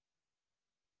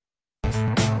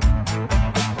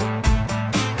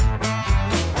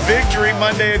Victory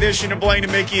Monday edition of Blaine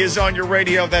and Mickey is on your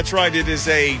radio. That's right. It is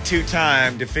a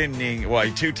two-time AFC,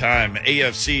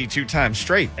 two-time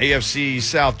straight AFC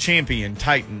South champion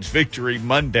Titans Victory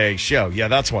Monday show. Yeah,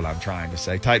 that's what I'm trying to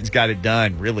say. Titans got it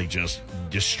done. Really just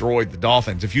destroyed the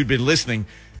Dolphins. If you'd been listening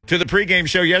to the pregame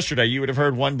show yesterday, you would have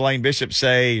heard one Blaine Bishop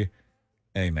say,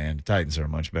 hey, man, the Titans are a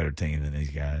much better team than these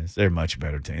guys. They're a much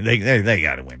better team. They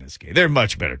got to win this game. They're a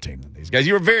much better team than these guys.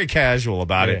 You were very casual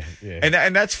about it. Yeah.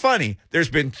 And that's funny. There's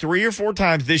been 3 or 4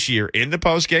 times this year in the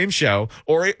post-game show,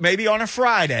 or maybe on a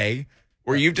Friday,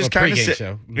 where you've just kind of said,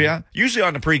 show. Mm-hmm. Yeah, usually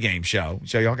on the pregame show.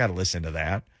 So y'all got to listen to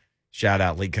that. Shout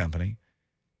out Lee Company.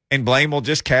 And Blaine will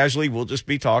just casually, we'll just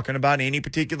be talking about any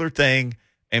particular thing,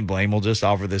 and Blaine will just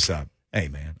offer this up. Hey,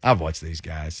 man, I've watched these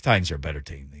guys. Titans are a better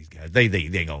team than these guys. They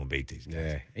ain't going to beat these guys.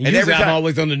 Yeah. And every time, I'm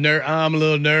always on the nerve. I'm a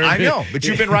little nervous. I know, but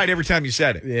you've been right every time you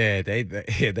said it. Yeah,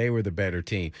 they were the better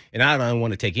team. And I don't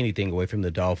want to take anything away from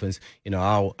the Dolphins. You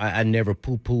know, I never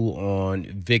poo-poo on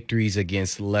victories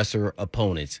against lesser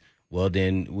opponents. Well,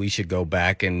 then we should go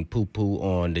back and poo-poo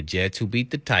on the Jets who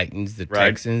beat the Titans, the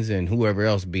Texans, and whoever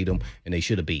else beat them, and they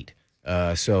should have beat.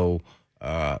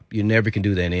 You never can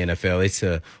do that in the NFL. It's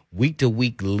a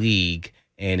week-to-week league,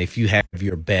 and if you have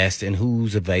your best and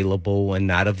who's available and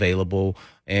not available,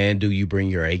 and do you bring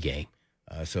your A game?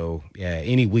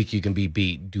 Any week you can be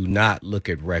beat. Do not look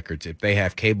at records. If they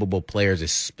have capable players,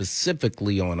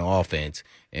 specifically on offense,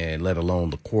 and let alone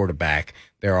the quarterback,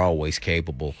 they're always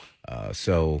capable. I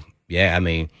see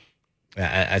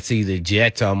the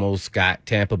Jets almost got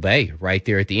Tampa Bay right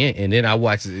there at the end. And then I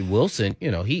watched Wilson.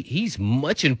 You know, he's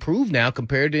much improved now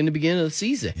compared to in the beginning of the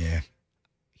season. Yeah.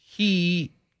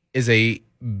 He is a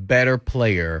better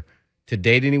player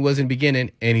today than he was in the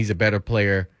beginning, and he's a better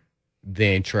player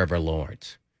than Trevor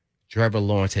Lawrence. Trevor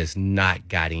Lawrence has not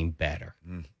gotten better.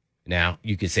 Now,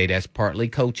 you could say that's partly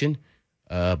coaching,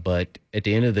 but at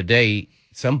the end of the day,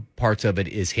 some parts of it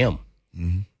is him.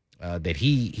 That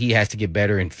he has to get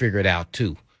better and figure it out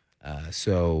too.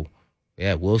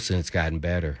 Wilson's gotten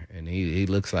better, and he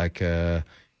looks like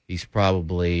he's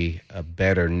probably a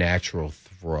better natural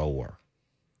thrower.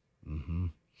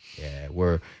 Yeah,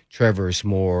 where Trevor's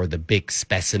more the big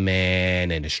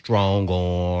specimen and a strong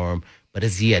arm, but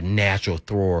is he a natural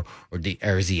thrower or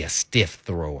is he a stiff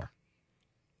thrower?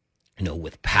 You know,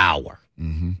 with power.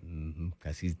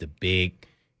 Because he's the big,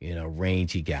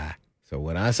 rangy guy. So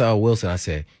when I saw Wilson, I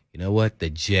said, you know what? The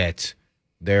Jets,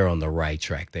 they're on the right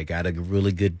track. They got a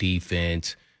really good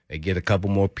defense. They get a couple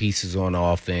more pieces on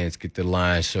offense, get the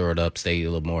line shored up, stay a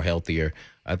little more healthier.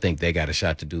 I think they got a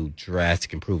shot to do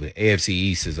drastic improvement. AFC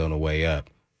East is on the way up.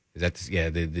 Is that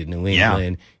the New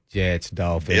England, Jets,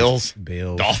 Dolphins, Bills.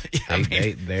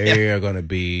 They are going to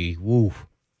be, woo.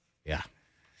 Yeah.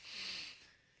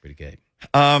 Pretty good.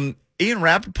 Ian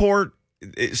Rappaport.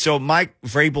 So Mike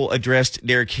Vrabel addressed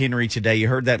Derrick Henry today. You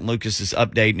heard that in Lucas's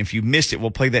update, and if you missed it,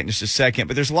 we'll play that in just a second.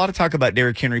 But there's a lot of talk about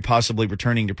Derrick Henry possibly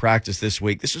returning to practice this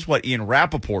week. This is what Ian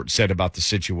Rappaport said about the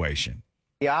situation.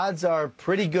 The odds are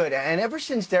pretty good, and ever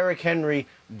since Derrick Henry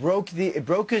broke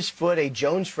his foot, a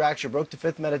Jones fracture, broke the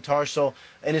 5th metatarsal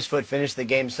in his foot, finished the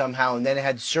game somehow, and then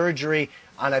had surgery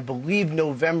on, I believe,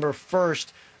 November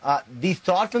 1st. The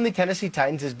thought from the Tennessee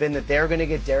Titans has been that they're going to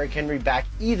get Derrick Henry back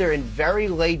either in very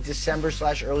late December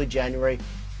 / early January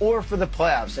or for the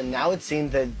playoffs. And now it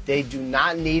seems that they do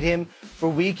not need him for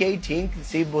Week 18.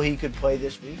 Conceivable he could play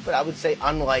this week, but I would say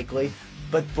unlikely.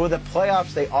 But for the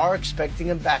playoffs, they are expecting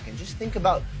him back. And just think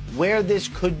about where this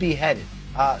could be headed.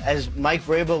 As Mike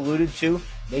Vrabel alluded to,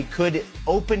 they could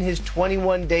open his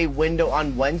 21-day window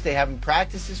on Wednesday, have him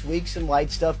practice this week, some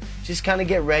light stuff, just kind of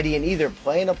get ready and either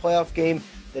play in a playoff game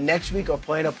the next week or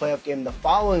play in a playoff game the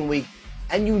following week.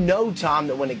 And you know, Tom,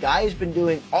 that when a guy has been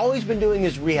doing, all he's been doing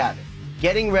is rehabbing,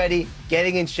 getting ready,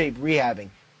 getting in shape, rehabbing.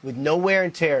 With no wear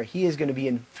and tear, he is going to be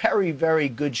in very, very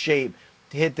good shape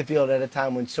to hit the field at a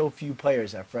time when so few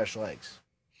players have fresh legs.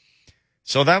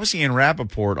 So that was Ian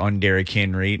Rappaport on Derrick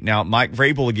Henry. Now, Mike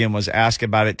Vrabel, again, was asked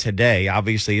about it today.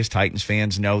 Obviously, as Titans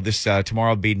fans know, this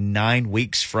tomorrow will be 9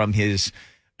 weeks from his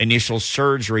initial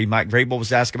surgery. Mike Vrabel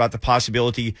was asked about the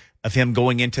possibility of him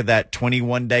going into that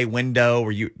 21-day window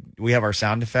where we have our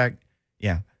sound effect.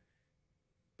 Yeah.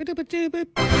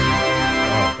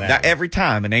 That every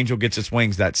time an angel gets its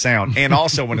wings, that sound. And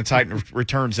also when a Titan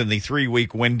returns in the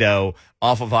 3-week window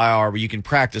off of IR where you can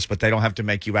practice, but they don't have to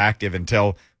make you active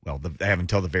until, they have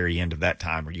until the very end of that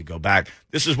time where you go back.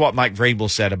 This is what Mike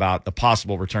Vrabel said about the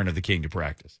possible return of the King to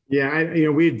practice. Yeah,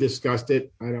 we discussed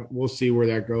it. We'll see where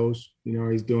that goes.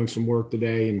 He's doing some work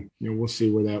today, and we'll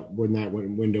see when that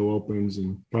window opens,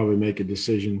 and probably make a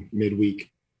decision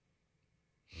midweek.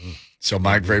 So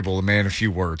Mike Vrabel, a man of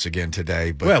few words again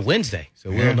today. But well, Wednesday. So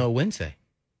we'll know Wednesday.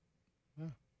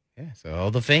 Yeah. So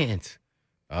all the fans,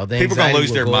 all the people anxiety gonna lose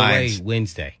will their go minds away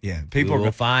Wednesday. Yeah, people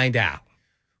will find out.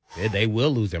 Yeah, they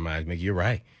will lose their minds, Mickey. You're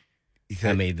right.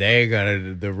 I mean,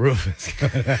 the roof is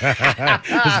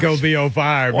going to be on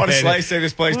fire. What if Slay say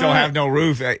this place don't have no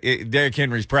roof? Derrick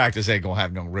Henry's practice ain't going to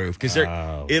have no roof because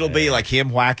it'll be like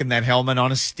him whacking that helmet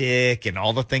on a stick and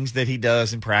all the things that he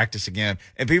does in practice again.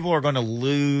 And people are going to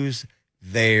lose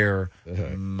their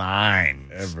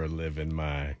minds. Ever-living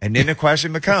mind. And then the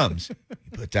question becomes,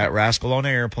 you put that rascal on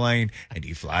an airplane and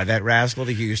you fly that rascal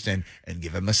to Houston and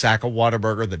give him a sack of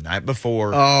Whataburger the night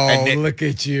before. Oh, and then, look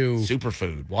at you.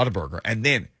 Superfood, Whataburger. And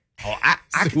then I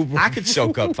could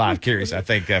soak up 5 carries, I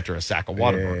think, after a sack of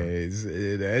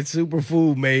Whataburger. That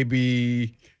superfood may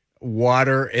be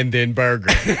water and then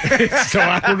burger. So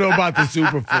I don't know about the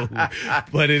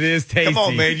superfood, but it is tasty. Come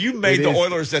on, man. You made the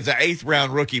Oilers as an 8th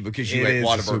round rookie because you ate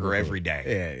Whataburger every day.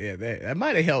 Yeah. That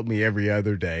might have helped me every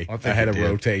other day. I had a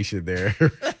rotation there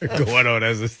going on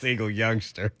as a single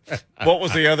youngster. What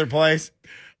was the other place?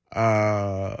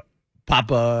 Papa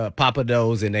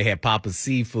Do's, and they had Papa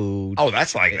Seafood. Oh,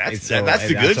 that's the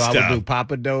good stuff. I would do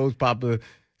Papa Do's, Papa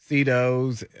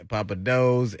Cedos, Papa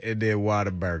Do's, and then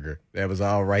Whataburger. That was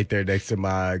all right there next to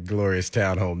my glorious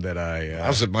townhome that that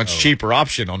was a much cheaper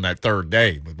option on that third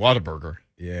day with Whataburger.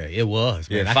 Yeah, it was.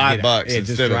 Man. Yeah, $5. Yeah,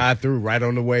 just drive through right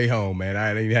on the way home, man. I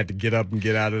didn't even have to get up and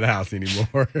get out of the house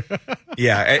anymore.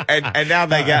 Yeah, and now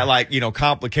they got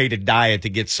complicated diet to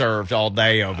get served all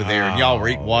day over there, and y'all were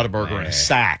eating Whataburger in a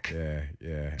sack.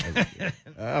 Yeah.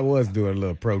 I was doing a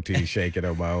little protein shaking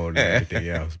on my own and everything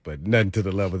else, but nothing to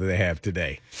the level that they have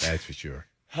today. That's for sure.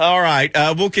 All right.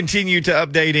 We'll continue to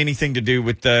update anything to do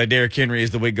with Derrick Henry as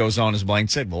the week goes on. As Blaine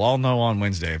said, we'll all know on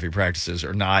Wednesday if he practices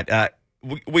or not.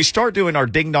 We start doing our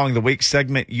Ding Dong of the Week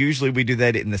segment. Usually we do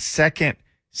that in the second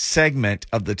segment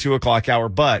of the 2 o'clock hour,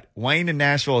 but Wayne in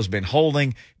Nashville has been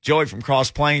holding. Joey from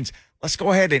Cross Plains. Let's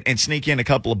go ahead and sneak in a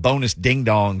couple of bonus Ding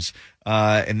Dongs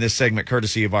in this segment,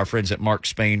 courtesy of our friends at Mark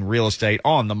Spain Real Estate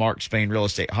on the Mark Spain Real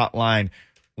Estate Hotline.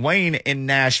 Wayne in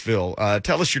Nashville,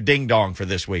 tell us your Ding Dong for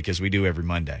this week as we do every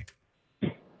Monday.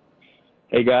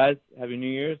 Hey, guys. Happy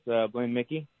New Year's. Blaine,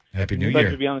 Mickey. Happy New Year.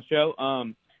 Pleasure to be on the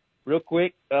show. Real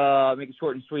quick, make it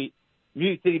short and sweet.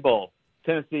 Music City Bowl,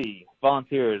 Tennessee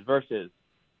Volunteers versus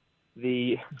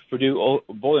the Purdue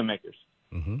Boilermakers.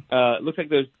 Mm-hmm. Looks like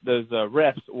those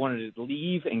refs wanted to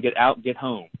leave and get out, get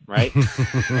home, right?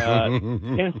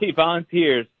 Tennessee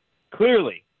Volunteers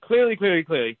clearly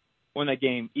won that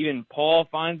game. Even Paul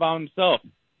Feinbaum himself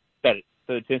said it.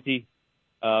 So Tennessee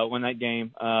won that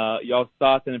game. Y'all's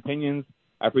thoughts and opinions.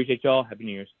 I appreciate y'all. Happy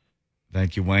New Year's.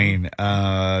 Thank you, Wayne.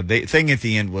 The thing at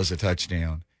the end was a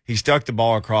touchdown. He stuck the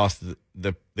ball across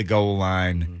the goal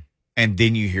line, and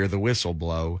then you hear the whistle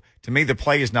blow. To me, the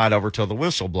play is not over till the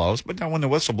whistle blows. But now when the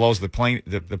whistle blows, the play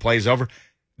is over.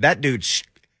 That dude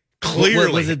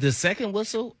clearly. Was it the second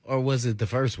whistle or was it the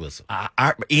first whistle?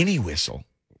 Any whistle.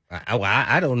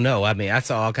 I don't know. I mean, I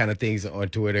saw all kind of things on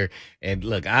Twitter, and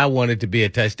look, I wanted to be a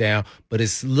touchdown, but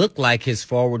it looked like his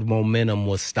forward momentum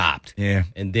was stopped. Yeah.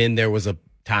 And then there was a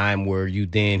time where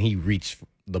he reached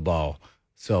the ball.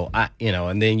 So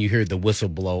and then you hear the whistle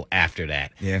blow after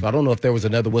that. Yeah. So I don't know if there was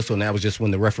another whistle and that was just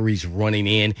when the referee's running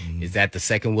in. Is that the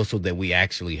second whistle that we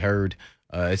actually heard?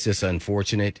 It's just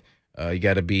unfortunate. You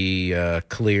got to be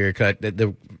clear cut.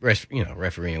 The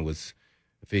refereeing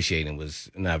officiating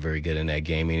was not very good in that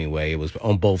game anyway. It was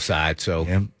on both sides.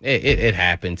 So it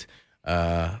happened.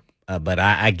 But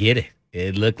I get it.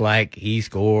 It looked like he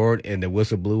scored and the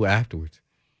whistle blew afterwards.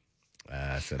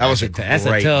 So that was a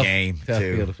great game,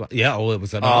 too. Yeah, it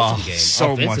was an awesome game.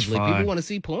 So Offensively, much fun. people want to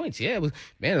see points. Yeah, it was,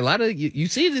 man, a lot of you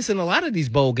see this in a lot of these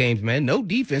bowl games, man. No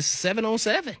defense,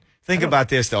 7-on-7. Think about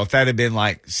this, though. If that had been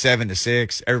like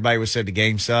 7-6, everybody would have said the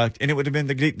game sucked, and it would have been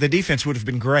the defense would have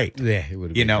been great. Yeah, it would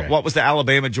have been great. What was the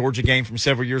Alabama-Georgia game from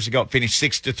several years ago? It finished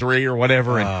 6-3 or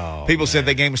whatever, and people said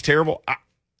that game was terrible.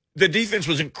 The defense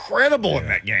was incredible in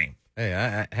that game. Hey,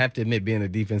 I have to admit, being a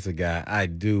defensive guy, I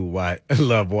do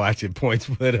love watching points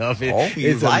put up.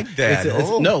 It's like that?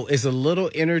 It's a little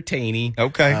entertaining.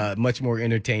 Okay. Much more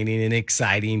entertaining and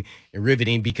exciting and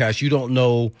riveting because you don't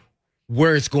know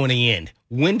where it's going to end.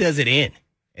 When does it end?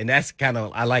 And that's kind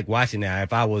of, I like watching that.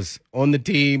 If I was on the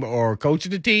team or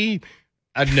coaching the team,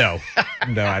 no,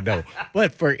 I don't.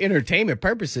 But for entertainment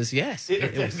purposes, yes.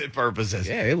 Entertainment purposes.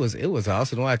 Yeah, it was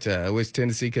awesome to watch. I wish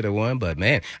Tennessee could have won, but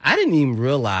man, I didn't even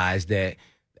realize that.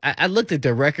 I looked at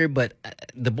the record, but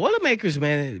the Boilermakers,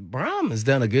 man, Brom has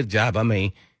done a good job. I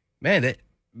mean, man,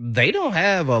 they don't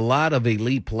have a lot of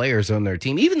elite players on their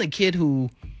team. Even the kid who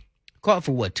caught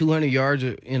for what, 200 yards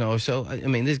or, or so. I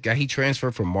mean, this guy, he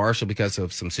transferred from Marshall because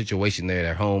of some situation there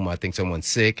at home. I think someone's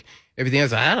sick. Everything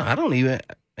else, I don't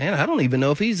even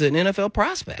know if he's an NFL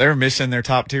prospect. They're missing their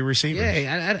top 2 receivers.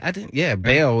 Yeah, I didn't. Yeah,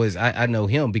 Bell is. I know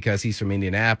him because he's from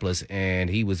Indianapolis and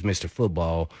he was Mr.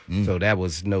 Football. So that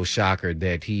was no shocker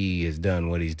that he has done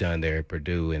what he's done there at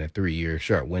Purdue in a 3-year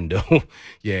short window.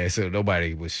 Yeah, so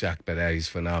nobody was shocked by that. He's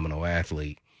a phenomenal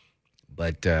athlete.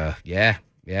 But yeah.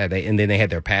 And then they had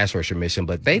their pass rusher mission,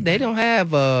 but they don't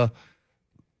have.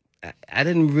 I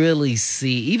didn't really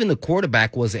see, even the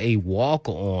quarterback was a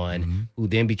walk-on who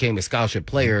then became a scholarship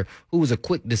player who was a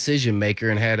quick decision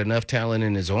maker and had enough talent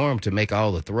in his arm to make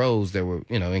all the throws that were,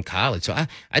 in college. So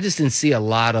I just didn't see a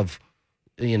lot of,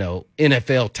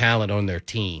 NFL talent on their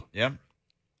team. Yep.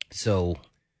 So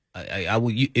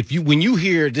when you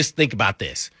hear, just think about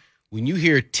this. When you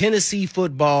hear Tennessee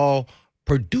football,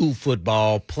 Purdue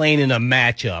football playing in a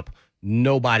matchup,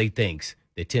 nobody thinks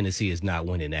that Tennessee is not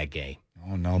winning that game.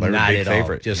 Oh, no, they're not a big at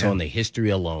favorite. all, just on the history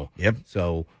alone. Yep.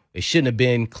 So it shouldn't have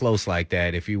been close like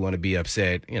that. If you want to be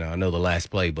upset, I know the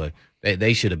last play, but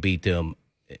they should have beat them,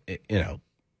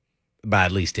 by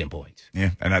at least 10 points. Yeah,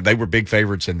 and they were big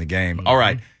favorites in the game. All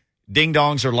right,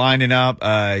 ding-dongs are lining up.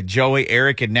 Joey,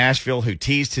 Eric in Nashville, who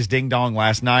teased his ding-dong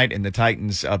last night in the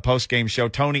Titans post-game show.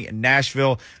 Tony in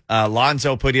Nashville.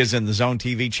 Lonzo put his in the Zone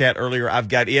TV chat earlier. I've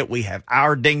got it. We have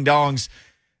our ding-dongs.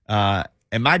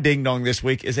 And my ding-dong this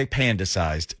week is a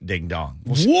panda-sized ding-dong.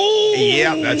 Whoa!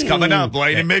 Yeah, that's coming up.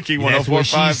 Blaine and Mickey, That's what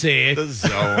she 104.5 said. The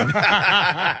Zone.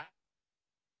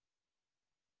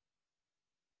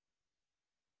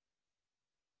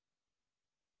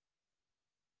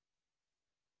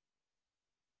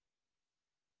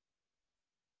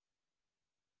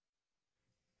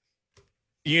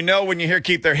 When you hear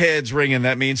keep their heads ringing,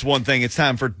 that means one thing. It's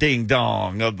time for Ding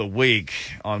Dong of the Week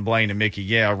on Blaine and Mickey.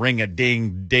 Yeah, ring a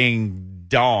ding, ding,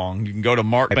 dong. You can go to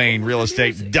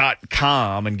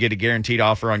markbainrealestate.com and get a guaranteed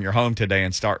offer on your home today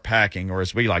and start packing. Or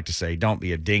as we like to say, don't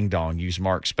be a ding dong. Use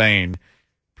Mark Spain.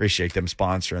 Appreciate them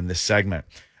sponsoring this segment.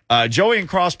 Joey in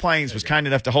Cross Plains was kind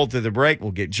enough to hold through the break.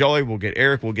 We'll get Joey, we'll get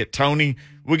Eric, we'll get Tony.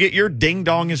 We'll get your ding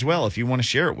dong as well if you want to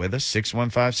share it with us.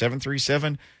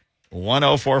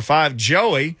 615-737-1045.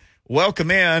 Joey,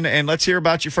 welcome in, and let's hear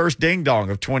about your first ding dong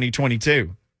of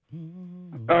 2022.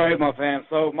 All right, my fam.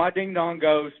 So my ding dong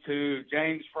goes to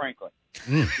James Franklin.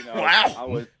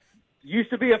 Wow. I used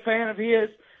to be a fan of his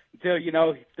until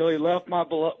he left my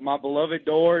beloved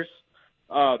doors.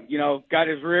 Got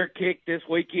his rear kicked this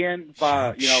weekend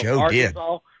by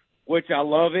Arkansas, which I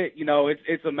love it.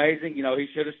 It's amazing. He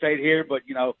should have stayed here, but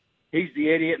he's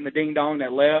the idiot and the ding dong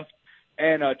that left.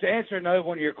 And to answer another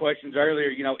one of your questions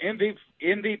earlier,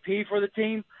 MVP for the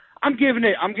team, I'm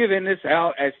giving this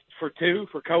out as for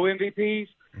co-MVPs,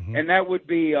 and that would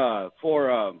be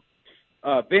for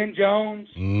Ben Jones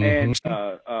and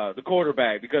the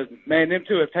quarterback, because man, them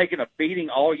two have taken a beating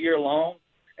all year long,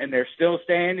 and they're still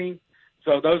standing.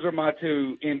 So those are my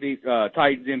two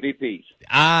Titans MVPs.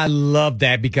 I love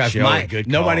that because good call.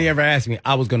 Nobody ever asked me.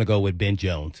 I was going to go with Ben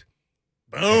Jones.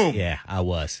 Boom. Yeah, I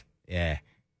was. Yeah.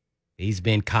 He's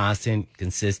been constant,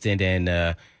 consistent, and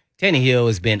Tannehill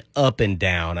has been up and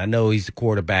down. I know he's the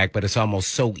quarterback, but it's almost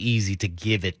so easy to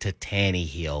give it to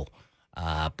Tannehill.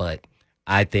 But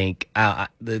I think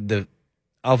the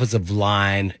offensive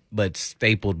line, but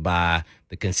stapled by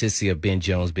the consistency of Ben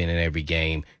Jones being in every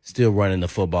game, still running the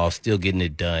football, still getting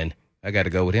it done. I got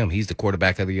to go with him. He's the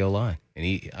quarterback of the O-line,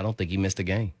 and I don't think he missed a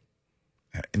game.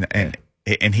 And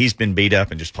he's been beat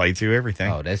up and just played through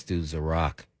everything. Oh, that dude's a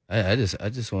rock. I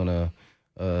just want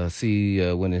to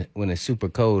see when it's super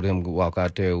cold, him walk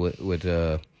out there with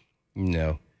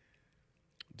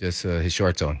just his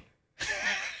shorts on.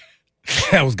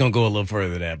 I was gonna go a little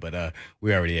further than that, but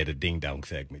we already had a ding dong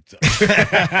segment. So.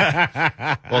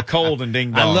 Well, cold and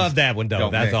ding dong. I love that one though.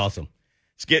 That's awesome.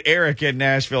 Let's get Eric in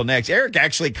Nashville next. Eric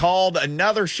actually called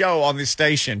another show on this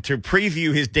station to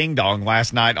preview his ding dong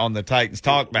last night on the Titans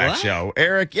Talkback show.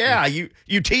 Eric,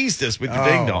 you teased us with the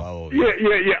ding dong. Yeah.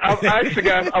 Actually,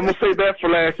 guys, I'm gonna say that for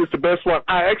last. It's the best one.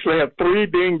 I actually have 3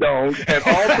 ding dongs, and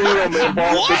all 3 of them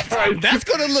involve the Titans. That's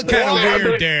gonna look kind of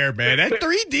weird there, man. That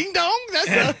 3 ding dongs.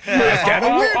 That's kind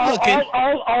of weird looking.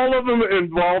 All of them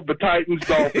involve the Titans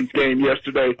Dolphins game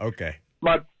yesterday. Okay.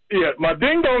 My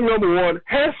ding dong number 1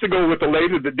 has to go with the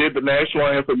lady that did the national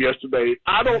anthem yesterday.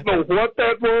 I don't know what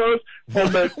that was on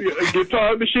that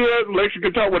guitar machine, electric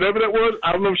guitar, whatever that was.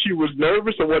 I don't know if she was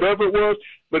nervous or whatever it was,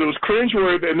 but it was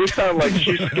cringeworthy, and it sounded like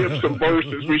she skipped some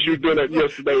verses when she was doing that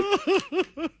yesterday.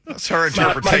 That's her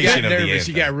interpretation of the anthem.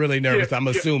 She got really nervous, I'm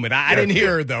assuming. I didn't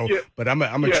hear her, though, but I'm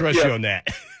going to trust you on that.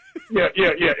 Yeah.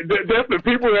 Definitely.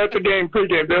 People at the game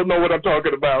pregame, they'll know what I'm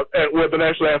talking about with the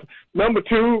national anthem. Number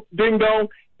 2, ding dong,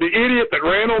 the idiot that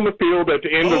ran on the field at the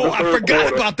end of the third quarter. I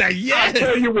forgot about that. Yes. I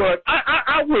tell you what,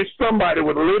 I wish somebody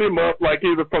would lit him up, like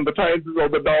either from the Titans or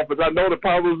the Dolphins. I know the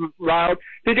power was loud.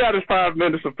 He got his 5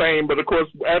 minutes of fame, but of course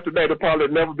after that he'll probably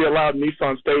never be allowed in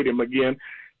Nissan Stadium again.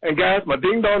 And guys, my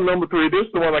ding dong number 3, this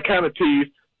is the one I kind of teased.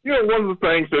 You know, one of the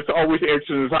things that's always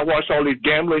interesting is I watch all these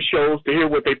gambling shows to hear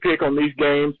what they pick on these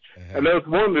games. And there's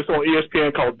one that's on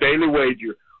ESPN called Daily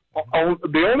Wager.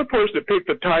 The only person that picked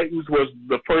the Titans was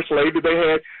the first lady they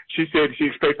had. She said she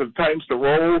expected the Titans to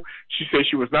roll. She said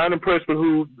she was not impressed with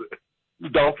who the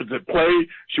Dolphins had played.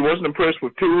 She wasn't impressed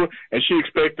with Tua, and she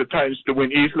expected the Titans to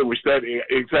win easily, which that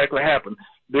exactly happened.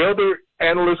 The other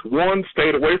analyst, one,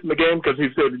 stayed away from the game because he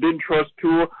said he didn't trust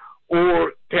Tua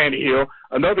or Tannehill.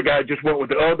 Another guy just went with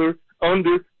the under,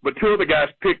 but 2 other guys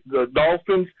picked the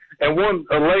Dolphins. And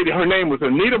a lady, her name was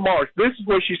Anita Marks. This is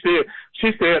what she said.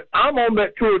 She said, I'm on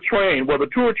that Tua train. Well, the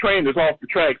Tua train is off the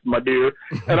tracks, my dear.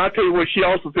 And I tell you what, she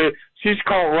also said, she's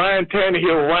called Ryan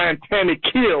Tannehill Ryan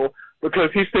Tannekill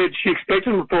because he said she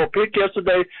expected him to throw a pick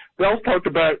yesterday. They also talked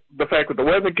about the fact that the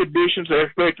weather conditions, they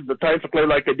expected the Titans to play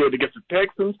like they did against the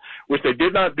Texans, which they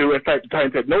did not do. In fact, the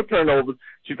Titans had no turnovers.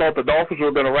 She thought the Dolphins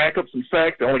were going to rack up some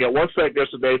sacks. They only got 1 sack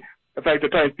yesterday. In fact, the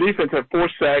Titans defense had 4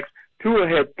 sacks. Tua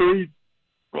had 3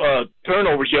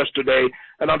 turnovers yesterday,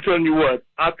 and I'm telling you what,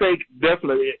 I think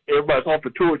definitely everybody's off the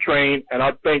Tua train, and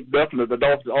I think definitely the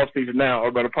Dolphins offseason now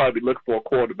are going to probably be looking for a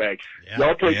quarterback.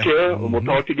 Y'all take care, and we'll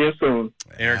talk to you again soon.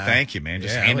 Eric, thank you, man.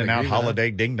 Just handing out holiday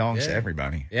ding-dongs to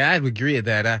everybody. Yeah, I would agree with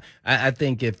that. I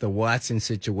think if the Watson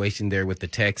situation there with the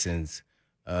Texans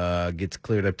gets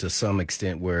cleared up to some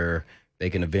extent where they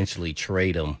can eventually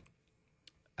trade him,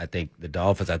 I think the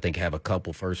Dolphins, have a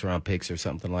couple first-round picks or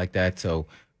something like that, so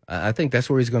I think that's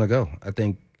where he's going to go. I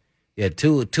think,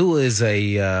 Tua is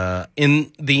a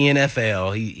in the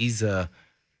NFL. He's a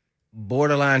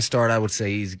borderline start. I would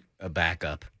say he's a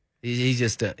backup. He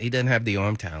just he doesn't have the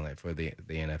arm talent for the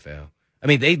NFL. I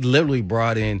mean, they literally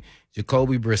brought in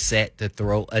Jacoby Brissett to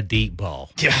throw a deep ball.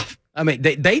 Yeah, I mean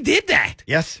they did that.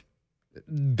 Yes,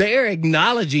 they're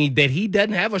acknowledging that he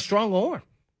doesn't have a strong arm.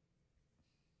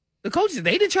 The coaches,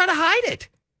 they didn't try to hide it.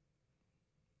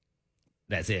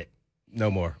 That's it. No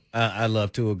more. I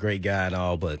love Tua, a great guy and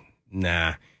all, but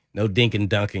nah, no dink and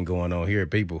dunking going on here,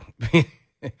 people.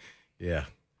 Yeah.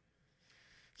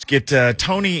 Let's get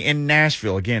Tony in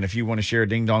Nashville. Again, if you want to share a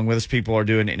ding-dong with us, people are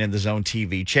doing it in the Zone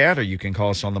TV chat, or you can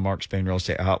call us on the Mark Spain Real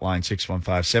Estate Hotline,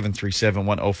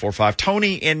 615-737-1045.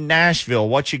 Tony in Nashville,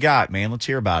 what you got, man? Let's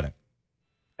hear about it.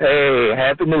 Hey,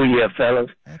 Happy New Year, fellas.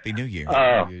 Happy New Year.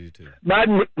 My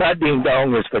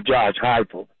ding-dong is for Josh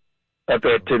Heupel up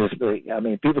at Tennessee. I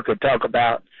mean, people could talk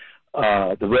about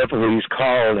the referee's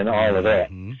call and all of that.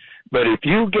 Mm-hmm. But if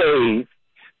you gave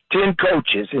 10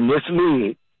 coaches in this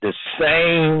league the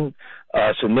same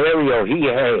scenario he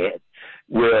had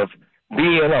with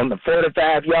being on the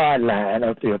 45-yard line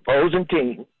of the opposing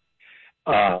team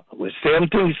with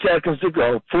 17 seconds to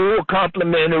go, full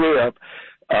complimentary of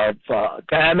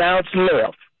timeouts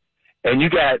left, and you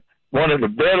got one of the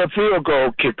better field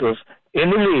goal kickers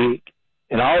in the league,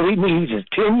 and all he needs is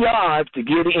 10 yards to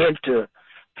get into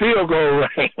field goal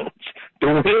range to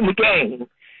win the game.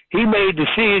 He made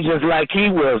decisions like he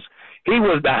was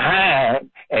behind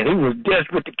and he was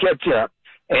desperate to catch up,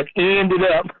 and ended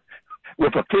up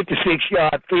with a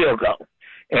 56-yard field goal.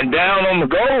 And down on the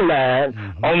goal line,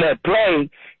 on that play,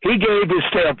 he gave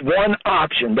himself one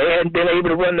option. They hadn't been able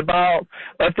to run the ball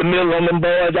up the middle on them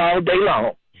boys all day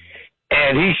long.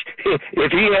 And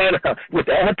if he had, with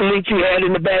the athletes he had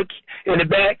in the back,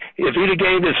 if he'd have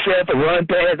gave himself a run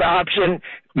pass option,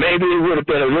 maybe it would have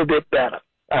been a little bit better.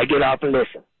 I get off and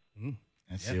listen.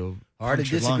 That's hard to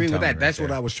disagree with that. That's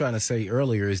what I was trying to say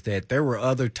earlier, is that there were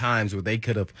other times where they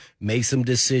could have made some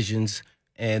decisions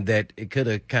and that it could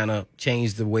have kind of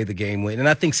changed the way the game went. And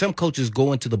I think some coaches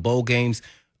go into the bowl games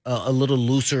a little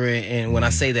looser. And when I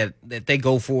say that they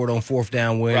go for it on fourth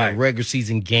down, where in a regular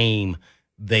season game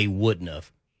they wouldn't have.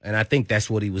 And I think that's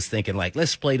what he was thinking. Like,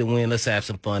 let's play to win. Let's have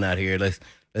some fun out here. Let's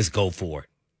go for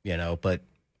it. But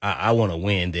I want to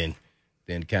win than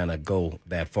kind of go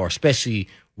that far, especially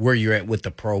where you're at with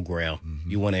the program.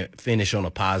 You want to finish on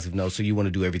a positive note, so you want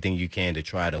to do everything you can to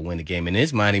try to win the game. In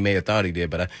his mind, he may have thought he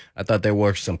did, but I thought there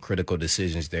were some critical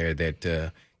decisions there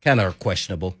that kind of are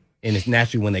questionable. And it's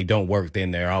naturally when they don't work,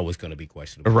 then they're always going to be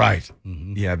questionable. Right.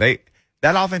 Yeah,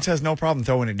 that offense has no problem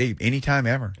throwing it deep anytime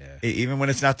ever. Yeah. Even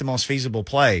when it's not the most feasible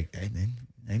play,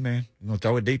 Hey, man, we're going to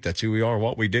throw it deep. That's who we are,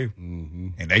 what we do. Mm-hmm.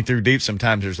 And they threw deep.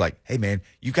 Sometimes there's like, hey, man,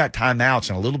 you got timeouts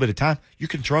and a little bit of time. You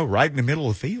can throw right in the middle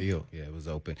of the field. Yeah, it was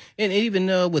open. And even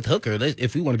with Hooker,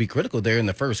 if we want to be critical there in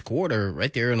the first quarter,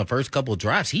 right there in the first couple of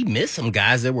drives, he missed some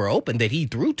guys that were open that he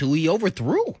threw to. He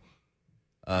overthrew.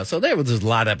 So there was just a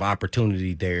lot of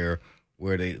opportunity there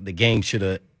where the game should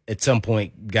have at some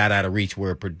point got out of reach,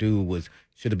 where Purdue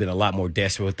should have been a lot more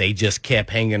desperate. They just kept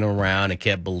hanging around and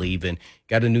kept believing.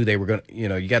 You got to know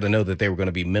that they were going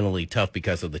to be mentally tough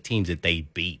because of the teams that they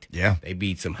beat. Yeah. They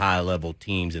beat some high-level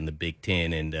teams in the Big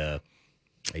Ten, and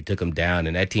they took them down,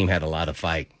 and that team had a lot of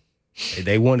fight.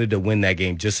 They wanted to win that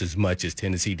game just as much as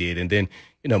Tennessee did. And then,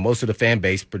 most of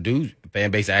the Purdue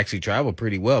fan base actually traveled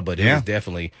pretty well, but it was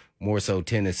definitely more so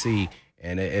Tennessee,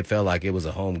 and it felt like it was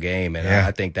a home game. And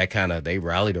I think that they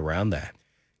rallied around that.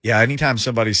 Yeah, anytime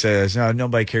somebody says, no,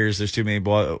 nobody cares, there's too many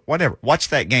boys, whatever, watch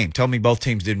that game. Tell me both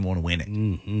teams didn't want to win it.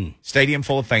 Mm-hmm. Stadium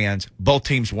full of fans, both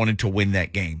teams wanted to win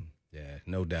that game. Yeah,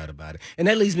 no doubt about it. And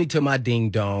that leads me to my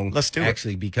ding-dong. Let's do it.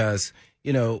 Actually, because,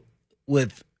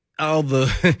 with all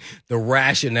the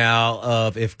rationale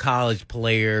of if college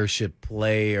players should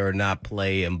play or not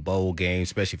play in bowl games,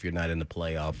 especially if you're not in the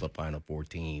playoff, the Final Four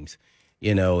teams,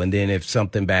 and then if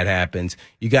something bad happens,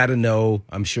 you got to know,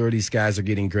 I'm sure these guys are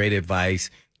getting great advice.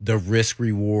 The risk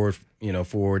reward,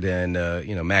 for it. And,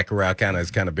 Matt Corral has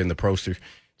been the poster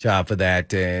child for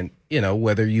that. And,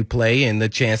 whether you play and the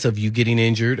chance of you getting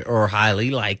injured are highly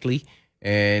likely.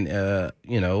 And,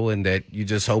 and that you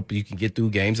just hope you can get through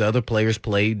games. Other players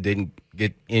played, didn't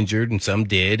get injured, and some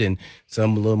did, and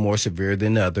some a little more severe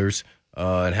than others,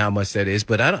 and how much that is.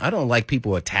 But I don't like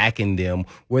people attacking them,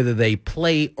 whether they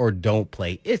play or don't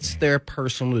play. It's their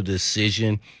personal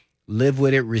decision. Live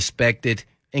with it, respect it,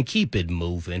 and keep it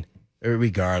moving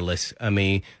regardless. I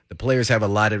mean, the players have a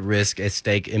lot at risk at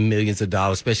stake in millions of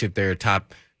dollars, especially if they're a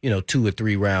top, 2 or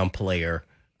 3 round player.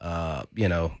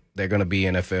 They're going to be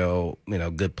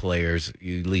NFL, good players.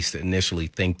 You at least initially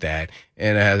think that,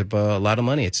 and it has a lot of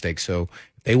money at stake. So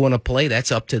if they want to play,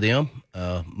 that's up to them.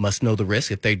 Must know the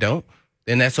risk. If they don't,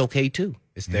 then that's okay too.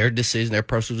 It's their decision, their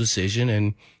personal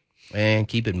decision, and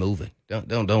keep it moving.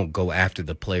 Don't go after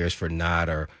the players for not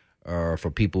or for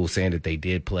people saying that they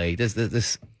did play.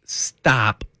 Just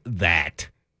stop that,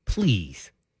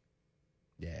 please.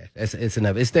 Yeah, it's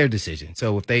enough. It's their decision.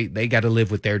 So if they got to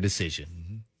live with their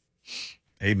decision.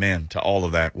 Amen to all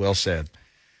of that. Well said.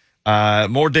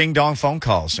 More ding-dong phone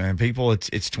calls. And people, it's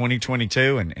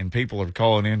 2022, and people are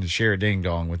calling in to share a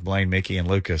ding-dong with Blaine, Mickey, and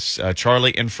Lucas.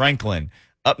 Charlie and Franklin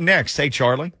up next. Hey,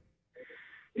 Charlie.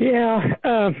 Yeah,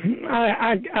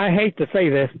 I hate to say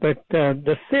this, but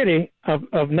the city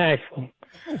of Nashville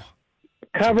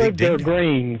covered their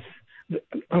greens.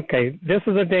 Okay, this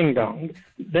is a ding-dong.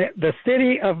 The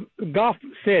city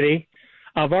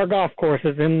of our golf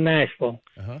courses in Nashville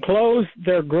closed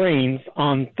their greens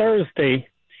on Thursday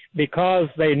because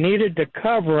they needed to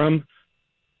cover them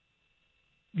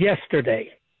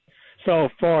yesterday. So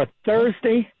for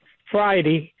Thursday,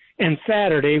 Friday, and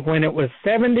Saturday, when it was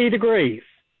 70 degrees,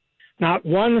 not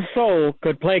one soul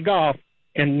could play golf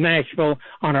in Nashville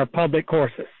on our public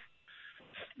courses.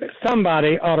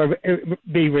 Somebody ought to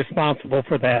be responsible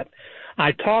for that.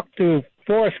 I talked to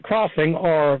Forest Crossing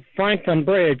or Franklin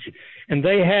Bridge, and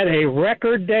they had a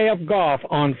record day of golf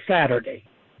on Saturday.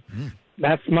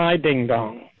 That's my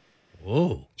ding-dong.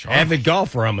 Whoa. Avid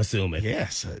golfer, I'm assuming.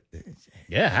 Yes.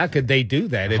 Yeah, how could they do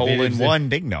that? Hole-in-one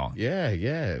ding-dong.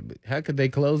 Yeah. How could they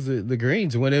close the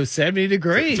greens when it was 70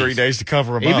 degrees? 3 days to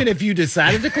cover them up. Even if you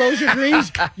decided to close your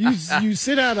greens, you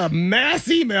send out a mass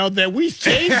email that we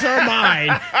changed our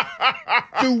mind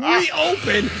to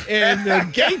reopen, and the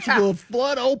gates will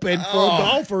flood open for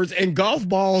golfers and golf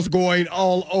balls going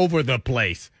all over the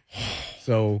place.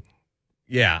 So,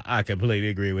 yeah, I completely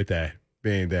agree with that,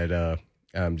 being that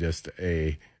I'm just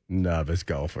a novice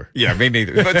golfer. Yeah, me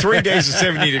neither. But 3 days of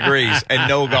 70 degrees and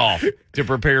no golf to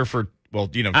prepare for,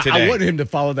 today. I wanted him to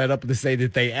folloll that up and to say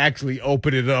that they actually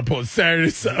opened it up on Saturday,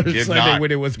 Sunday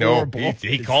when it was horrible.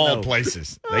 He called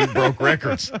places. They broke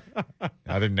records.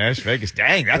 Out in Nash Vegas.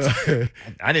 Dang,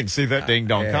 I didn't see that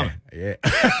ding-dong coming. Yeah.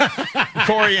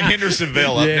 Corey in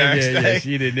Hendersonville up next. Yeah,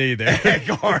 she didn't either. Hey,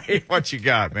 Corey, what you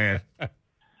got, man?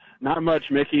 Not much,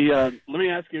 Mickey. Let me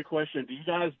ask you a question. Do you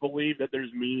guys believe that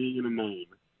there's meaning in a name?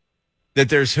 That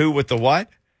there's who with the what?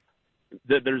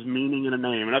 That there's meaning in a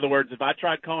name. In other words, if I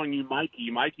tried calling you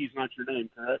Mikey, Mikey's not your name,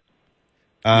 correct?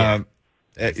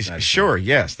 Sure,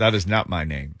 yes. That is not my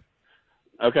name.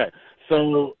 Okay.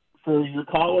 So for your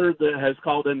caller that has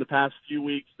called in the past few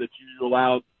weeks that you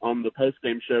allowed on the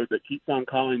postgame show that keeps on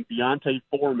calling Deontay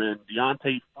Freeman,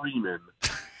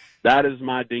 That is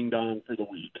my ding dong for the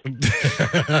week. We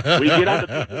get on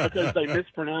the people because they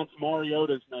mispronounce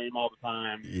Mariota's name all the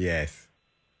time. Yes.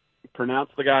 Pronounce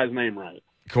the guy's name right.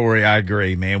 Corey, I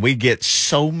agree, man. We get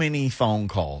so many phone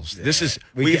calls. Yeah. This is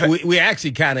we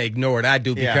actually kind of ignore it. I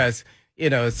do Yeah. because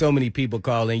so many people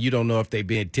call in. You don't know if they've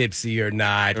been tipsy or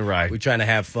not. Right. We're trying to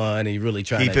have fun and really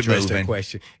trying Keep to it address the moving.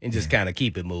 question and just kind of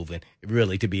keep it moving.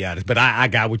 Really, to be honest. But I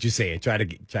got what you're saying. Try to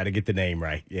get the name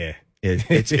right. Yeah.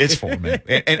 it's for me.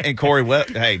 And Corey, well,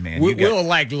 hey man, We'll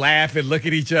like laugh and look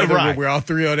at each other Right. when we're all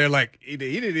three on there like he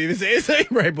didn't even say his name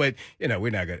right. But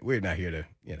we're not here to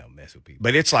mess with people.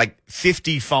 But it's like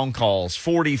 50 phone calls,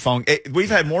 40 we've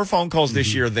had more phone calls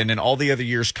this year than in all the other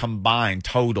years combined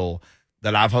total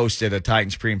that I've hosted a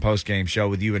Titans pre and post game show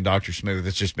with you and Dr. Smooth.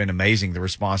 It's just been amazing, the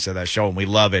response to that show, and we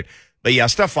love it. But yeah,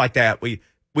 stuff like that, we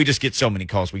just get so many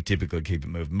calls. We typically keep it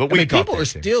moving. But people are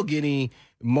still getting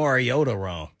Mariota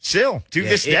wrong. Still to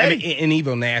this day, and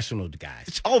even national guys.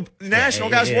 It's all national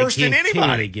guys worse than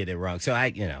anybody. Get it wrong. So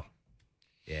it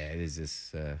is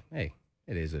just hey,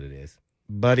 it is what it is.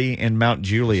 Buddy in Mount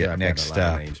Juliet Sure, next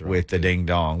up with the too. ding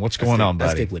dong. What's going on,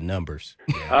 Let's buddy? stick with numbers.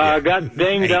 I got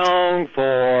ding dong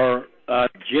for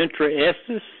Gentry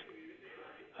Estes.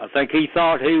 I think he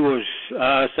thought he was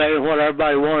saying what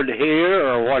everybody wanted to hear,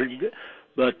 or what.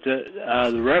 But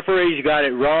the referees got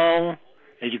it wrong,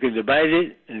 and you can debate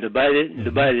it and debate it and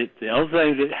debate it. The only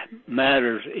thing that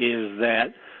matters is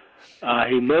that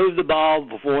he moved the ball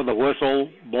before the whistle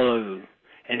blew.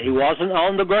 And he wasn't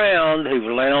on the ground. He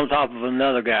was laying on top of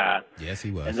another guy. Yes,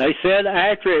 he was. And they said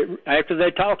after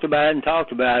they talked about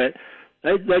it,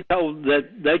 they told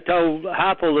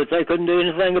Heupel that they couldn't do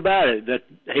anything about it. That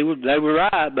they were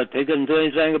right, but they couldn't do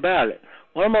anything about it.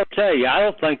 Well, I'm going to tell you, I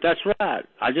don't think that's right.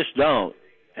 I just don't.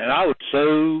 And I would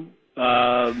sue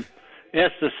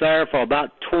Estes there for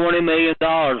about $20 million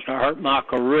to hurt my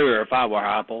career if I were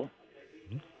Heupel.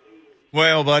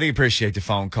 Well, buddy, appreciate the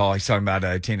phone call. He's talking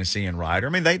about Tennessee and Ryder. I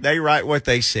mean, they write what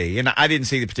they see, and I didn't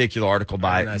see the particular article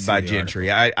by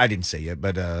Gentry. I didn't see it,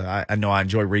 but I know I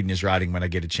enjoy reading his writing when I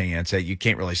get a chance. You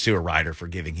can't really sue a writer for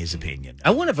giving his opinion.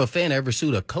 I wonder if a fan ever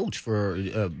sued a coach for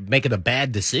making a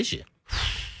bad decision.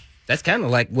 That's kind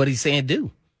of like what he's saying.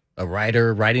 Do a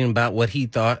writer writing about what he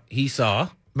thought he saw. I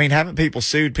mean, haven't people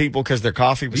sued people because their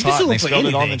coffee was hot and they spilled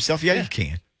it on themselves? Yeah, you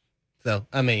can. So,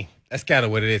 I mean, that's kind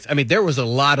of what it is. I mean, there was a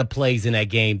lot of plays in that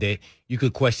game that you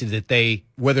could question that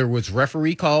whether it was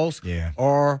referee calls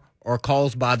or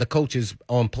calls by the coaches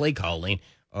on play calling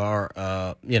or,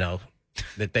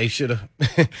 that they should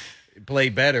have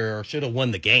played better or should have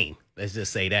won the game. Let's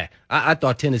just say that. I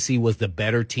thought Tennessee was the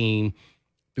better team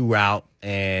throughout,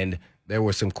 and there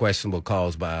were some questionable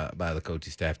calls by the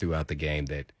coaching staff throughout the game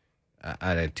that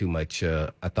I had too much.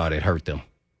 I thought it hurt them.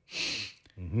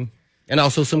 Mm-hmm. And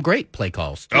also some great play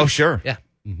calls, too. Oh, sure. Yeah.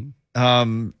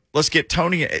 Mm-hmm. Let's get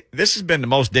Tony. This has been the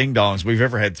most ding-dongs we've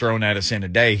ever had thrown at us in a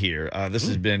day here. This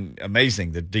has been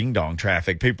amazing, the ding-dong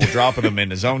traffic. People dropping them in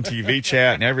the Zone TV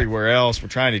chat and everywhere else. We're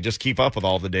trying to just keep up with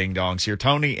all the ding-dongs here.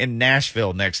 Tony in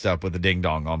Nashville next up with the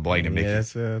ding-dong on Blaine and Mickey.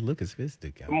 Yes, Lucas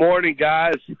Vistic. Good morning,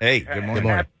 guys. Hey, good morning. Good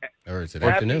morning. Or is it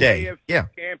Happy afternoon? Day. AFC Yeah.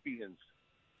 champions.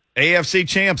 AFC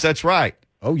champs, that's right.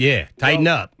 Oh, yeah. Tighten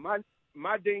up.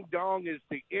 My ding-dong is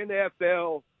the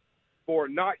NFL for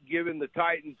not giving the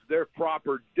Titans their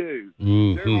proper due.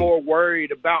 Mm-hmm. They're more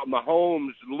worried about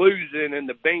Mahomes losing and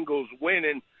the Bengals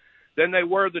winning than they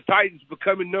were the Titans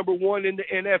becoming number one in the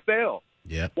NFL.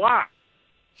 Yep. Why?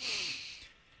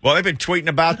 Well, they've been tweeting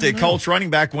about the Colts running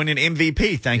back winning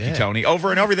MVP. Thank you, Tony. Over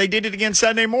and over. They did it again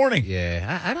Sunday morning.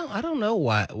 Yeah. I don't know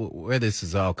where this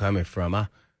is all coming from. I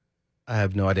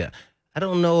have no idea. I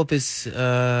don't know if it's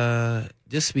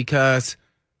just because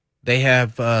they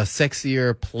have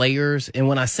sexier players. And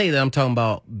when I say that, I'm talking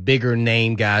about bigger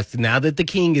name guys. Now that the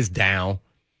king is down,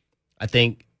 I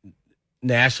think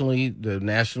nationally, the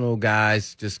national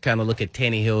guys just kind of look at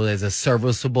Tannehill as a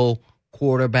serviceable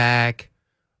quarterback.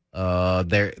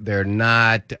 They're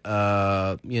not,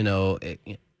 fun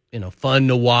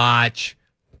to watch.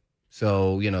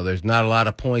 So, there's not a lot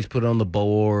of points put on the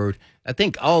board. I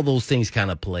think all those things kind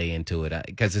of play into it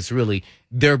because it's really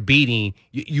they're beating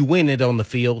you win it on the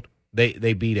field.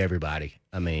 They beat everybody.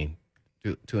 I mean,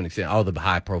 to an extent, all the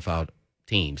high profile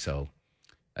teams. So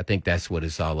I think that's what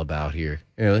it's all about here.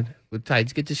 With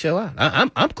Titans get to show out.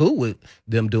 I'm cool with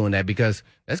them doing that because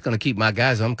that's going to keep my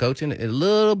guys I'm coaching a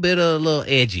little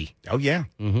edgy. Oh yeah.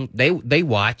 Mm-hmm. They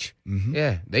watch. Mm-hmm.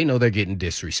 Yeah, they know they're getting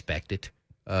disrespected.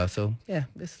 So,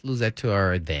 let's lose that to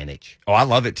our advantage. Oh, I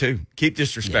love it, too. Keep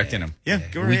disrespecting them. Yeah,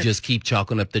 go ahead. We just keep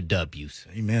chalking up the W's.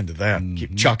 Amen to that.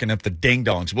 Keep chalking up the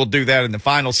ding-dongs. We'll do that in the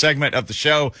final segment of the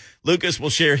show. Lucas will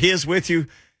share his with you.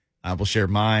 I will share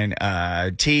mine.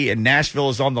 T in Nashville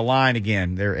is on the line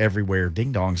again. They're everywhere.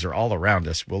 Ding dongs are all around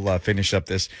us. We'll finish up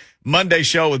this Monday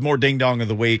show with more Ding Dong of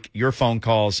the Week. Your phone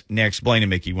calls next. Blaine and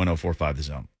Mickey, 104.5 The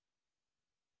Zone.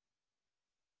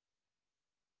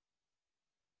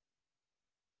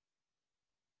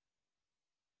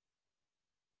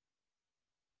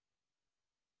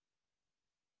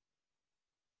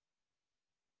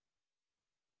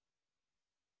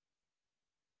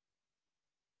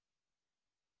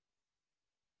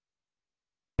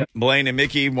 Blaine and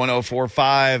Mickey,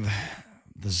 104.5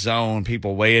 The Zone.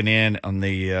 People weighing in on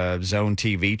the Zone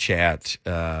TV chat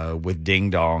with ding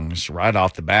dongs right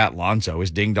off the bat. Lonzo, his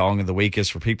ding dong of the week is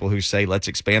for people who say, let's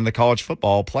expand the college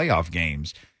football playoff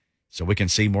games so we can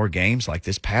see more games like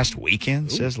this past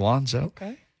weekend, says Lonzo.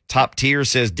 Okay. Top tier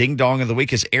says ding dong of the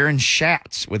week is Aaron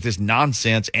Schatz with his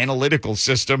nonsense analytical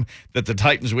system that the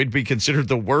Titans would be considered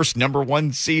the worst number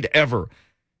 1 seed ever.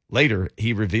 Later,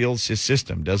 he reveals his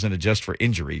system doesn't adjust for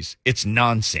injuries. It's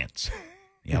nonsense.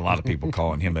 Yeah, a lot of people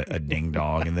calling him a ding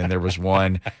dong. And then there was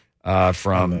one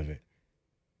from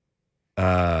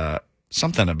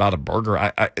something about a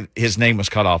burger. His name was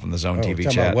cut off in the Zone TV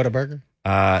chat. About Whataburger?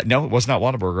 No, it was not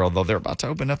Whataburger, although they're about to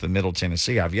open up in Middle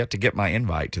Tennessee. I've yet to get my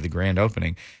invite to the grand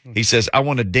opening. He says, I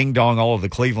want to ding dong all of the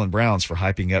Cleveland Browns for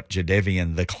hyping up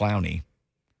Jadeveon the Clowney.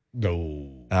 No.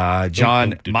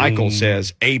 John Michael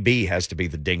says AB has to be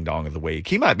the ding dong of the week.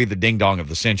 He might be the ding dong of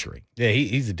the century. Yeah,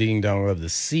 he's a ding dong of the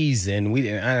season. I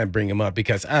didn't bring him up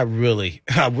because I really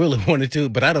wanted to,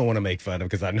 but I don't want to make fun of him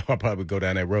because I know I'll probably go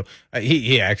down that road.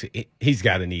 He's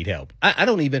got to need help. I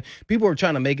don't even. People were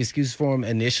trying to make excuses for him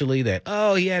initially that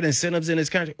he had incentives in his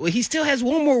contract. Well, he still has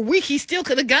one more week. He still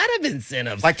could have got him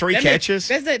incentives, like 3 catches.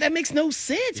 That makes no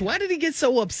sense. Why did he get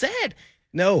so upset?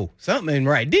 No, something ain't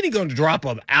right. Then he going to drop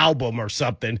an album or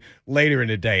something later in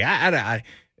the day. I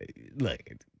look,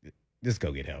 just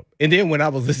go get help. And then when I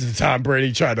was listening to Tom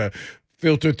Brady try to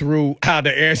filter through how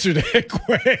to answer that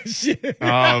question,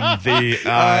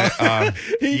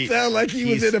 he sounded like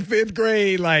he was in the 5th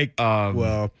grade. Like,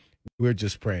 well, we're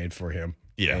just praying for him.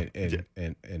 Yeah,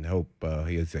 and hope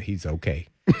he's okay.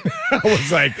 I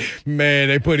was like, man,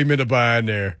 they put him in a bind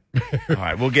there. All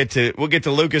right, we'll get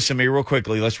to Lucas and me real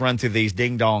quickly. Let's run through these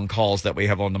ding dong calls that we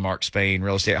have on the Mark Spain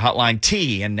Real Estate Hotline.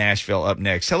 T in Nashville up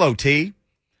next. Hello, T.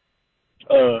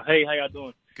 Hey, how y'all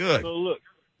doing? Good. So look,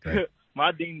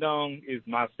 my ding dong is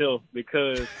myself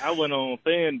because I went on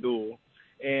FanDuel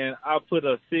and I put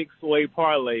a 6-way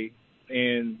parlay,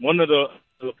 and one of the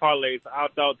parlays I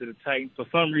thought that the Titans for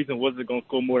some reason wasn't going to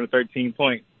score more than 13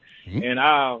 points, and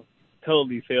I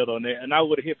totally failed on that, and I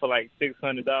would have hit for like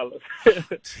 $600.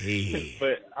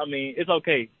 But I mean, it's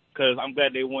okay because I'm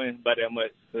glad they won by that much.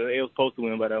 They were supposed to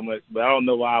win by that much, but I don't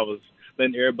know why I was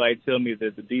letting everybody tell me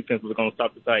that the defense was going to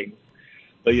stop the Titans.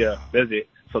 But yeah, that's it.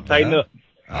 So tighten up.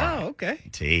 Oh, okay.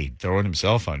 T throwing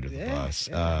himself under the bus.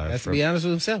 Has to be honest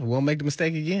with himself. Won't make the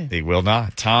mistake again. He will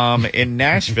not. Tom in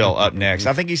Nashville up next.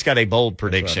 I think he's got a bold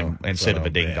prediction instead of a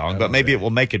ding dong, but maybe it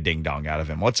will make a ding dong out of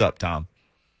him. What's up, Tom?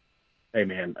 Hey,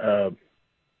 man,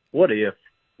 what if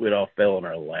we'd all fell in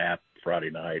our lap Saturday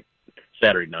night,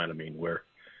 where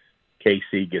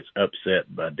KC gets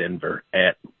upset by Denver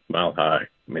at Mile High?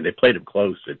 I mean, they played them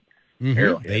close at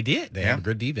Arrowhead. They did. They have a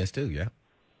good defense, too, yeah.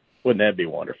 Wouldn't that be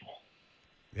wonderful?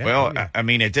 Yeah, well, I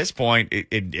mean, at this point,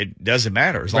 it doesn't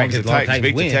matter. As long as the Titans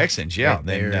beat the Texans, then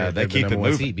they keep it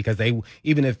moving. Because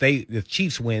even if the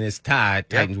Chiefs win, it's tied,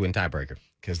 Titans win tiebreaker.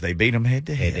 Because they beat them head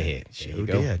to head. Sure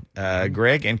did.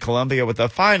 Greg in Columbia with the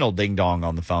final ding dong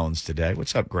on the phones today.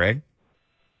 What's up, Greg?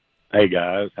 Hey,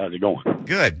 guys. How's it going?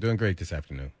 Good. Doing great this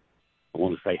afternoon. I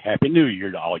want to say Happy New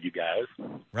Year to all you guys.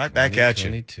 Right back at you.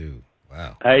 22.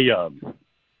 Wow. Hey,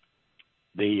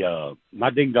 my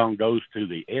ding dong goes to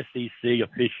the SEC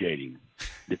officiating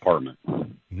department.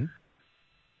 Mm-hmm.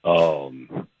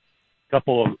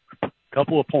 Couple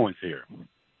of points here.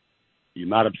 You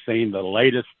might have seen the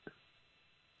latest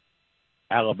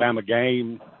Alabama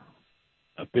game.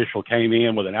 Official came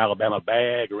in with an Alabama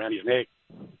bag around his neck.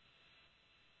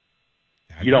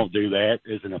 You don't do that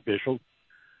as an official.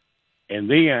 And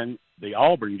then the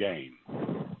Auburn game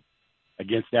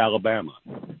against Alabama.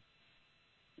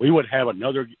 We would have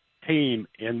another team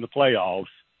in the playoffs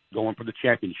going for the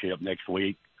championship next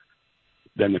week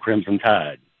than the Crimson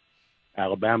Tide.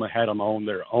 Alabama had them on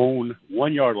their own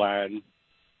 1-yard line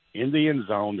in the end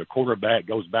zone. The quarterback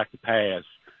goes back to pass.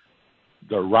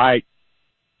 The right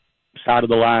side of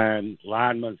the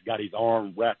lineman's got his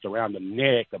arm wrapped around the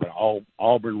neck of an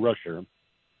Auburn rusher.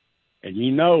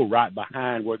 And right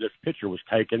behind where this picture was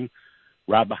taken,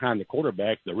 right behind the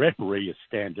quarterback, the referee is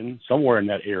standing somewhere in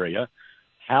that area.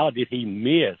 How did he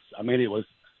miss? I mean, it was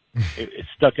it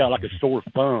stuck out like a sore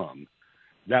thumb.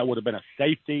 That would have been a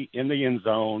safety in the end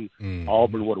zone.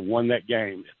 Auburn would have won that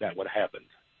game if that would have happened.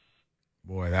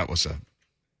 Boy, that was a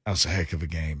heck of a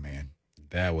game, man.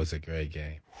 That was a great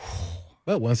game.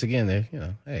 But once again, there,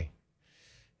 hey,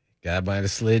 guy might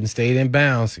have slid and stayed in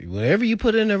bounds. Whatever you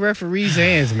put in the referee's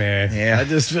hands, man. Yeah. I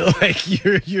just feel like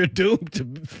you're doomed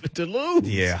to lose.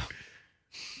 Yeah.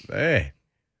 Hey.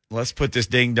 Let's put this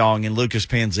ding dong in Lucas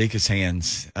Panzica's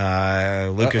hands.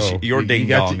 Lucas, your ding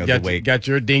dong of the week. Got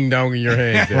your ding dong in your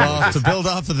hands. Well, to build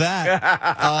off of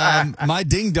that, my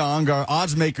ding dong are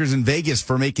odds makers in Vegas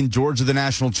for making Georgia the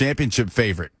national championship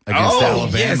favorite against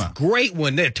Alabama. Yes, great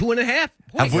one there. 2.5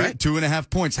 points. Right? 2.5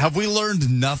 points. Have we learned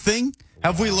nothing?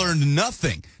 Have we learned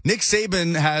nothing? Nick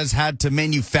Saban has had to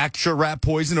manufacture rat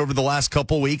poison over the last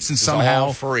couple weeks and somehow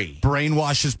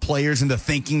brainwashes players into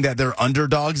thinking that they're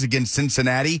underdogs against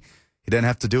Cincinnati. He doesn't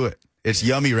have to do it. It's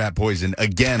yummy rat poison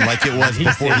again, like it was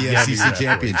before the SEC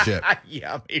championship.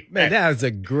 Yummy, man. That was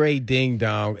a great ding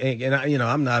dong. And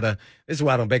I'm not this is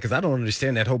why I don't bet, because I don't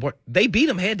understand that whole part. They beat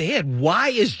them head to head. Why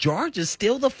is Georgia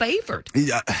still the favorite?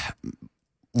 Yeah.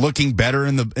 Looking better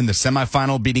in the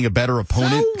semifinal, beating a better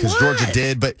opponent because Georgia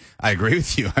did. But I agree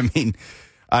with you. I mean,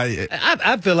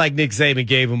 I feel like Nick Saban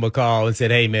gave him a call and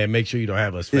said, "Hey, man, make sure you don't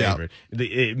have us favored.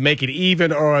 Make it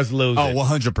even or us lose." Oh,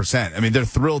 100%. I mean, they're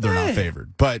thrilled they're not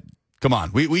favored. But come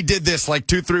on, we did this like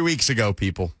 2-3 weeks ago,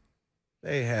 people.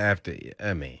 They have to.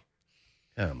 I mean,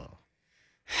 come on.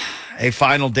 A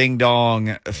final ding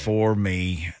dong for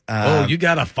me. You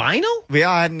got a final?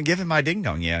 Yeah, I hadn't given my ding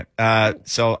dong yet.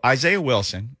 So Isaiah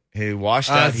Wilson, who washed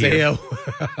out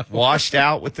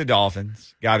with the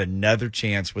Dolphins, got another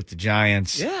chance with the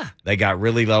Giants. Yeah. They got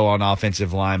really low on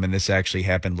offensive linemen. This actually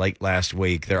happened late last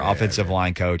week. Their offensive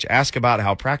line coach asked about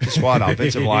how practice squad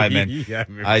offensive lineman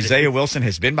Isaiah Wilson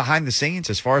has been behind the scenes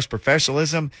as far as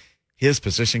professionalism. His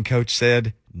position coach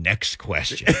said, "Next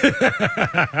question."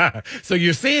 So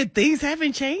you're saying things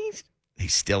haven't changed?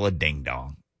 He's still a ding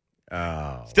dong.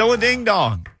 Oh, still a ding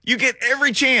dong. You get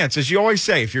every chance, as you always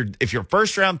say. If you're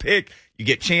first round pick, you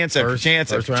get chance after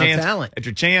chance after chance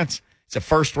after chance. It's a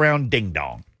first round ding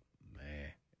dong.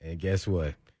 Man, and guess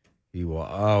what? He will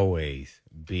always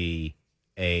be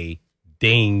a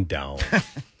ding dong.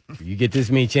 You get this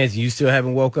many chances, you still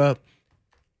haven't woke up.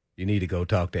 You need to go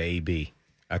talk to AB.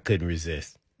 I couldn't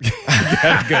resist. You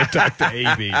got to go talk to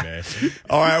AB, man.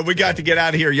 All right, we got to get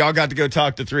out of here. Y'all got to go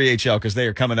talk to 3HL because they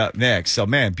are coming up next. So,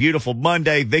 man, beautiful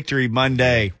Monday, Victory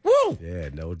Monday. Woo! Yeah,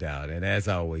 no doubt. And as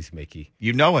always, Mickey.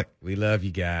 You know it. We love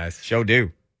you guys. Show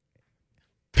do.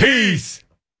 Peace.